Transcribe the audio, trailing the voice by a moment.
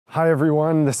Hi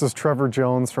everyone, this is Trevor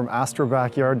Jones from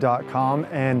AstroBackyard.com,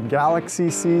 and galaxy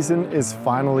season is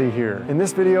finally here. In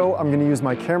this video, I'm going to use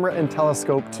my camera and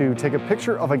telescope to take a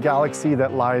picture of a galaxy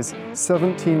that lies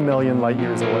 17 million light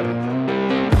years away.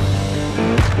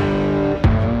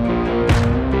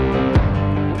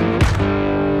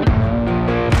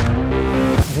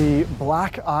 The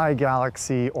Black Eye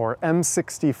Galaxy, or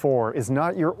M64, is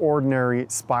not your ordinary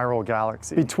spiral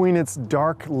galaxy. Between its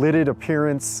dark lidded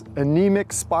appearance,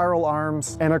 anemic spiral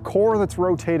arms, and a core that's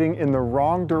rotating in the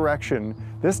wrong direction,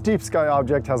 this deep sky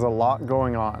object has a lot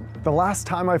going on. The last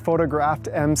time I photographed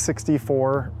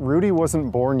M64, Rudy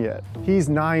wasn't born yet. He's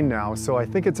 9 now, so I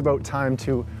think it's about time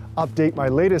to update my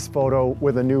latest photo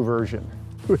with a new version.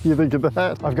 What do you think of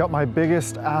that? I've got my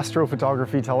biggest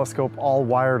astrophotography telescope all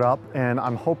wired up, and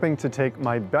I'm hoping to take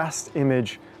my best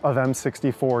image of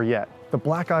M64 yet. The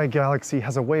Black Eye Galaxy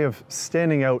has a way of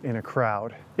standing out in a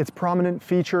crowd. Its prominent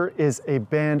feature is a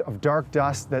band of dark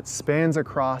dust that spans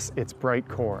across its bright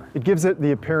core. It gives it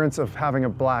the appearance of having a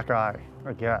black eye,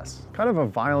 I guess. Kind of a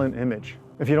violent image.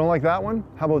 If you don't like that one,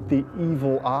 how about the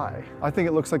evil eye? I think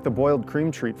it looks like the boiled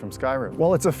cream treat from Skyrim.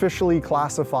 Well, it's officially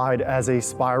classified as a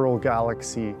spiral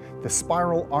galaxy. The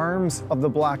spiral arms of the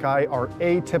Black Eye are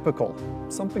atypical.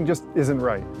 Something just isn't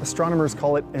right. Astronomers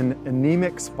call it an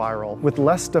anemic spiral, with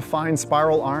less defined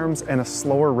spiral arms and a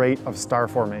slower rate of star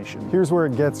formation. Here's where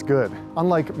it gets good.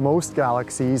 Unlike most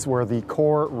galaxies where the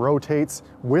core rotates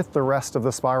with the rest of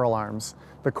the spiral arms,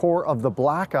 the core of the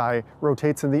Black Eye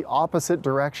rotates in the opposite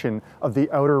direction of the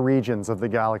outer regions of the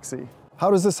galaxy.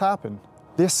 How does this happen?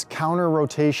 This counter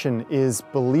rotation is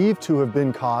believed to have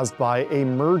been caused by a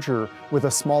merger with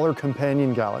a smaller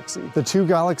companion galaxy. The two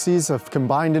galaxies have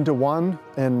combined into one,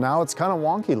 and now it's kind of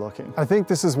wonky looking. I think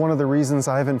this is one of the reasons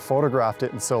I haven't photographed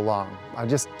it in so long. I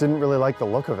just didn't really like the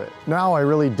look of it. Now I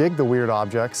really dig the weird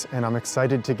objects, and I'm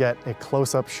excited to get a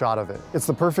close-up shot of it. It's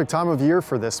the perfect time of year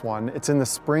for this one. It's in the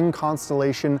spring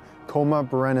constellation Coma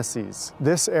Berenices.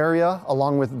 This area,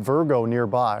 along with Virgo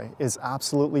nearby, is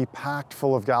absolutely packed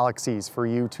full of galaxies for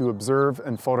you to observe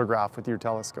and photograph with your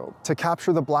telescope. To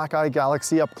capture the Black Eye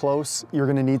Galaxy up close, you're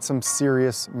going to need some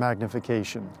serious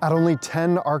magnification. At only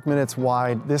 10 arc minutes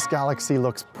wide, this galaxy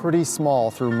looks pretty small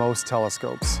through most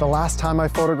telescopes. The last time I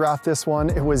photographed this one,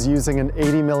 it was using an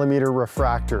 80mm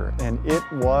refractor, and it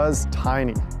was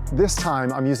tiny. This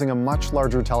time, I'm using a much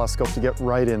larger telescope to get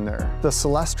right in there. The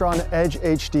Celestron Edge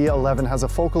HD 11 has a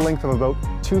focal length of about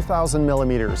 2,000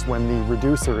 millimeters when the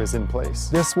reducer is in place.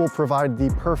 This will provide the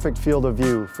perfect field of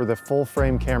view for the full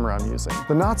frame camera I'm using.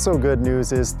 The not so good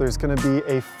news is there's going to be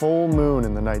a full moon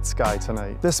in the night sky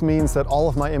tonight. This means that all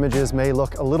of my images may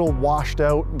look a little washed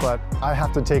out, but I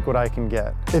have to take what I can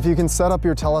get. If you can set up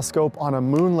your telescope on a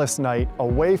moonless night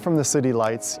away from the city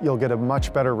lights, you'll get a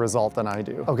much better result than I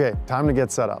do. Okay, time to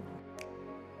get set up.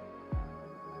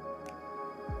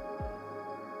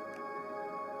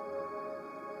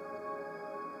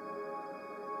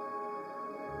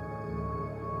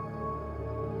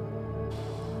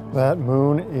 That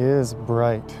moon is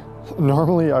bright.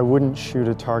 Normally I wouldn't shoot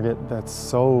a target that's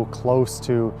so close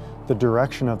to the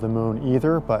direction of the moon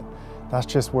either, but that's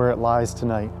just where it lies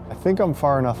tonight. I think I'm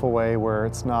far enough away where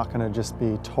it's not gonna just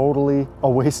be totally a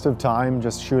waste of time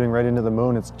just shooting right into the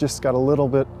moon. It's just got a little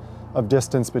bit of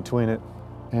distance between it.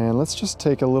 And let's just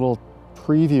take a little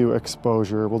preview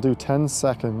exposure. We'll do 10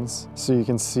 seconds so you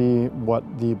can see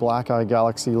what the Black Eye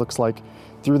Galaxy looks like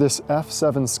through this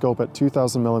f7 scope at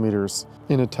 2,000 millimeters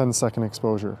in a 10-second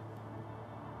exposure.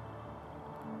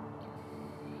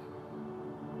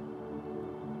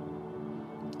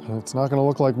 And it's not going to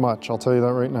look like much, I'll tell you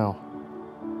that right now.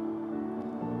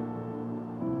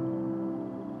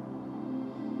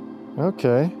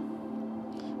 Okay.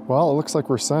 Well, it looks like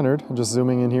we're centered. I'm just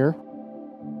zooming in here.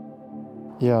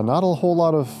 Yeah, not a whole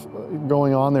lot of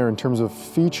going on there in terms of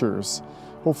features.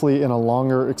 Hopefully in a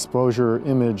longer exposure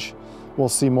image, we'll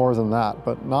see more than that,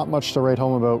 but not much to write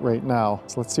home about right now.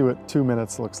 So let's see what 2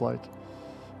 minutes looks like.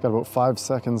 Got about 5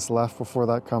 seconds left before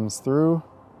that comes through.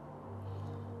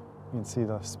 You can see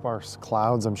the sparse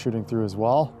clouds I'm shooting through as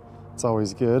well. It's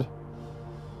always good.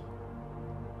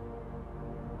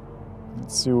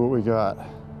 Let's see what we got.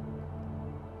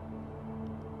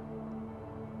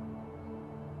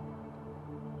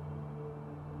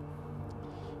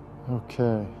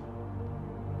 Okay.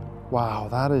 Wow,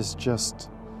 that is just,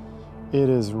 it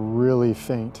is really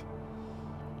faint.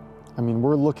 I mean,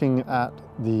 we're looking at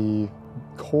the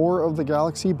core of the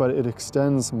galaxy, but it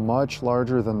extends much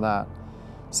larger than that.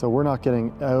 So we're not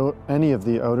getting out any of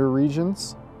the outer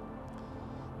regions.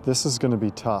 This is going to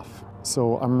be tough.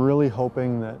 So I'm really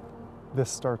hoping that this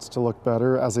starts to look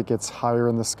better as it gets higher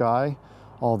in the sky.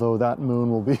 although that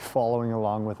moon will be following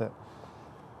along with it.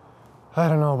 I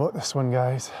don't know about this one,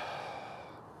 guys.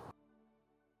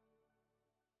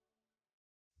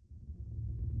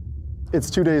 It's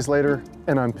 2 days later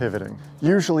and I'm pivoting.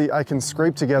 Usually I can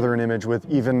scrape together an image with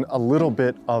even a little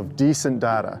bit of decent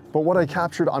data, but what I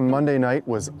captured on Monday night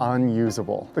was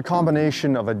unusable. The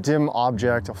combination of a dim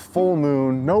object, a full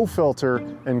moon, no filter,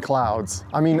 and clouds.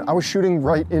 I mean, I was shooting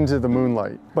right into the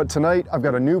moonlight. But tonight I've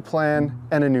got a new plan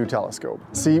and a new telescope.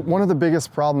 See, one of the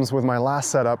biggest problems with my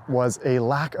last setup was a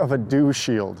lack of a dew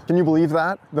shield. Can you believe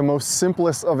that? The most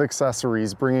simplest of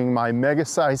accessories, bringing my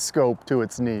mega-sized scope to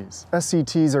its knees.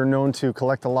 SCTs are known to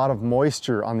collect a lot of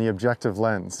moisture on the objective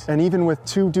lens. And even with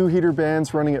 2 dew heater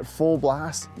bands running at full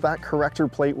blast, that corrector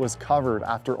plate was covered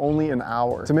after only an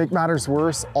hour. To make matters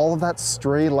worse, all of that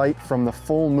stray light from the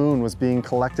full moon was being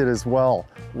collected as well,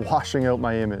 washing out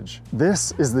my image.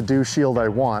 This is the dew shield I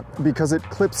want because it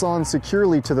clips on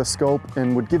securely to the scope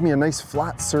and would give me a nice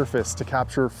flat surface to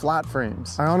capture flat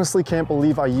frames. I honestly can't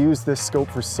believe I used this scope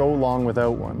for so long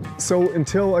without one. So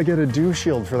until I get a dew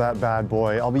shield for that bad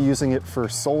boy, I'll be using it for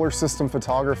solar system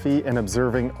photography and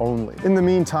observing only. In the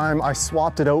meantime, I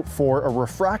swapped it out for a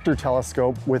refractor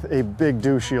telescope with a big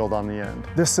dew shield on the end.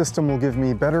 This system will give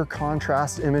me better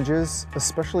contrast images,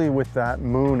 especially with that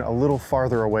moon a little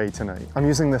farther away tonight. I'm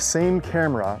using the same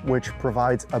camera, which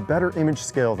provides a better image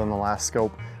scale than the last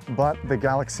scope, but the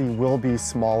galaxy will be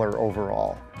smaller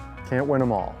overall. Can't win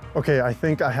them all. Okay, I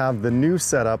think I have the new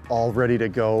setup all ready to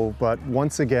go, but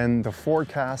once again, the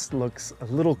forecast looks a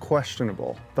little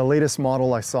questionable. The latest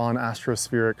model I saw on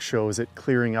Astrospheric shows it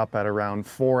clearing up at around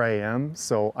 4 a.m.,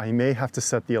 so I may have to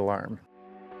set the alarm.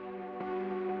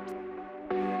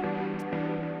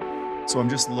 So I'm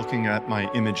just looking at my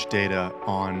image data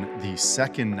on the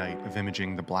second night of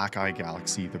imaging the Black Eye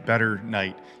Galaxy, the better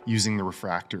night using the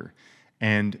refractor.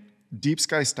 And Deep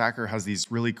Sky Stacker has these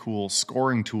really cool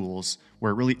scoring tools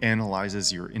where it really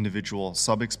analyzes your individual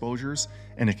sub-exposures,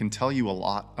 and it can tell you a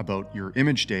lot about your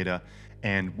image data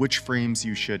and which frames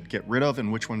you should get rid of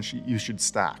and which ones you should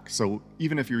stack. So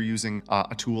even if you're using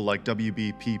a tool like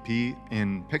WBPP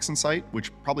in PixInsight,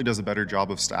 which probably does a better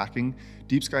job of stacking,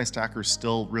 Deep Sky Stacker is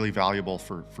still really valuable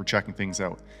for checking things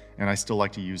out, and I still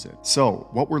like to use it. So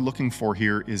what we're looking for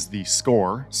here is the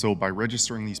score. So by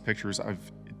registering these pictures,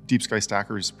 Deep Sky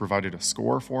Stacker has provided a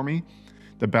score for me.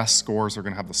 The best scores are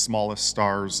gonna have the smallest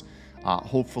stars,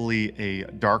 hopefully a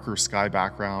darker sky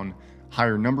background,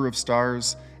 higher number of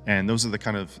stars, and those are the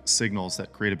kind of signals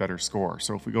that create a better score.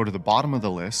 So if we go to the bottom of the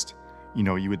list,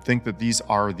 you would think that these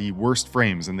are the worst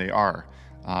frames, and they are.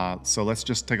 So let's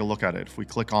just take a look at it. If we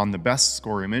click on the best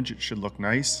score image, it should look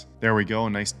nice. There we go, a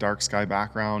nice dark sky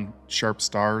background, sharp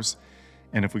stars.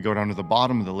 And if we go down to the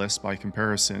bottom of the list by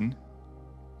comparison,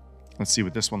 let's see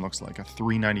what this one looks like, a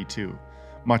 392.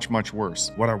 Much, much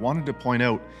worse. What I wanted to point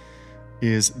out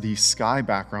is the sky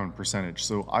background percentage.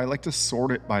 So I like to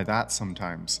sort it by that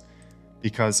sometimes,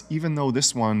 because even though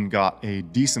this one got a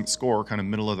decent score, kind of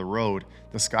middle of the road,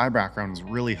 the sky background is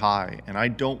really high, and I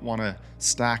don't want to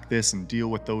stack this and deal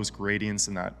with those gradients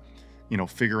and that,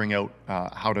 figuring out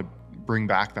how to bring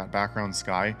back that background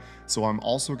sky. So I'm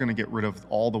also going to get rid of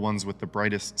all the ones with the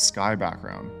brightest sky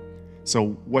background. So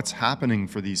what's happening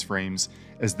for these frames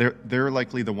is they're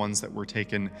likely the ones that were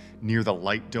taken near the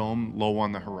light dome, low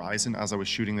on the horizon as I was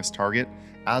shooting this target.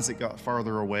 As it got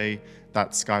farther away,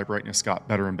 that sky brightness got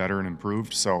better and better and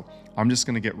improved. So I'm just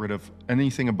going to get rid of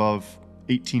anything above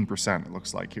 18%, it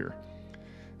looks like here.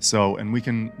 So, and we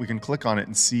can click on it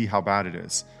and see how bad it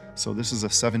is. So this is a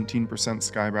 17%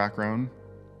 sky background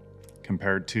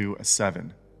compared to a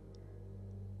 7.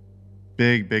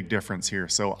 Big difference here.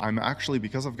 So I'm actually,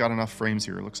 because I've got enough frames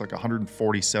here, it looks like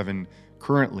 147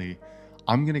 currently,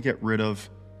 I'm going to get rid of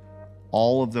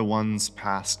all of the ones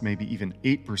past maybe even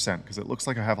 8%, because it looks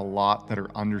like I have a lot that are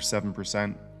under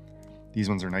 7%. These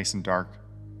ones are nice and dark.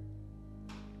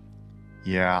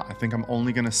 Yeah, I think I'm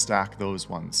only going to stack those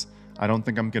ones. I don't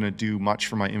think I'm going to do much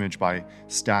for my image by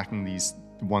stacking these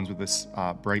ones with this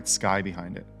bright sky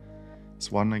behind it.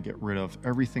 So why don't I get rid of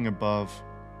everything above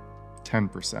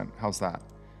 10%? How's that?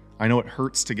 I know it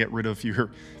hurts to get rid of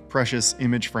your precious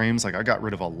image frames. Like, I got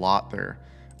rid of a lot there.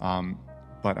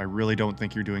 But I really don't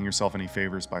think you're doing yourself any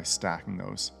favors by stacking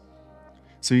those.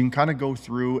 So you can kind of go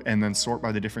through and then sort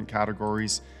by the different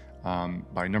categories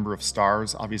by number of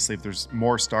stars. Obviously, if there's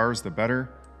more stars, the better.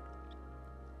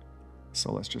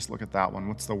 So let's just look at that one.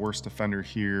 What's the worst offender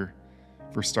here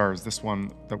for stars? This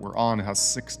one that we're on has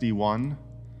 61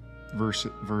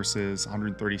 versus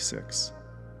 136.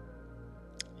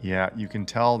 Yeah, you can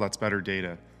tell that's better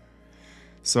data.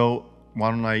 So why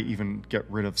don't I even get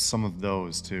rid of some of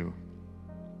those too?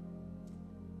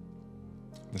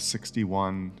 the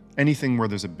 61, anything where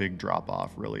there's a big drop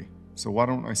off really. So why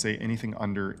don't I say anything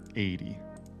under 80?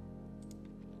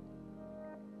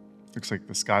 Looks like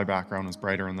the sky background was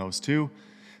brighter in those too.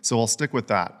 So I'll stick with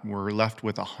that. We're left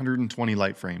with 120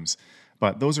 light frames.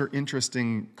 But those are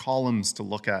interesting columns to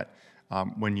look at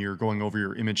when you're going over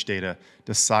your image data,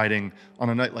 deciding on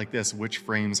a night like this, which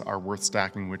frames are worth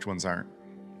stacking, which ones aren't.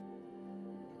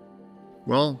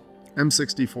 Well,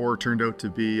 M64 turned out to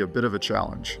be a bit of a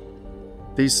challenge.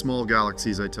 These small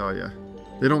galaxies, I tell you,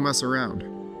 they don't mess around.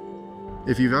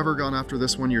 If you've ever gone after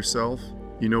this one yourself,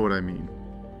 you know what I mean.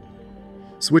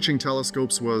 Switching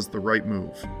telescopes was the right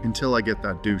move, until I get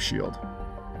that dew shield.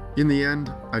 In the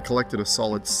end, I collected a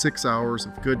solid 6 hours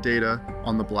of good data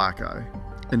on the black eye,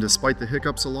 and despite the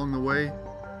hiccups along the way,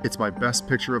 it's my best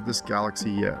picture of this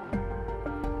galaxy yet.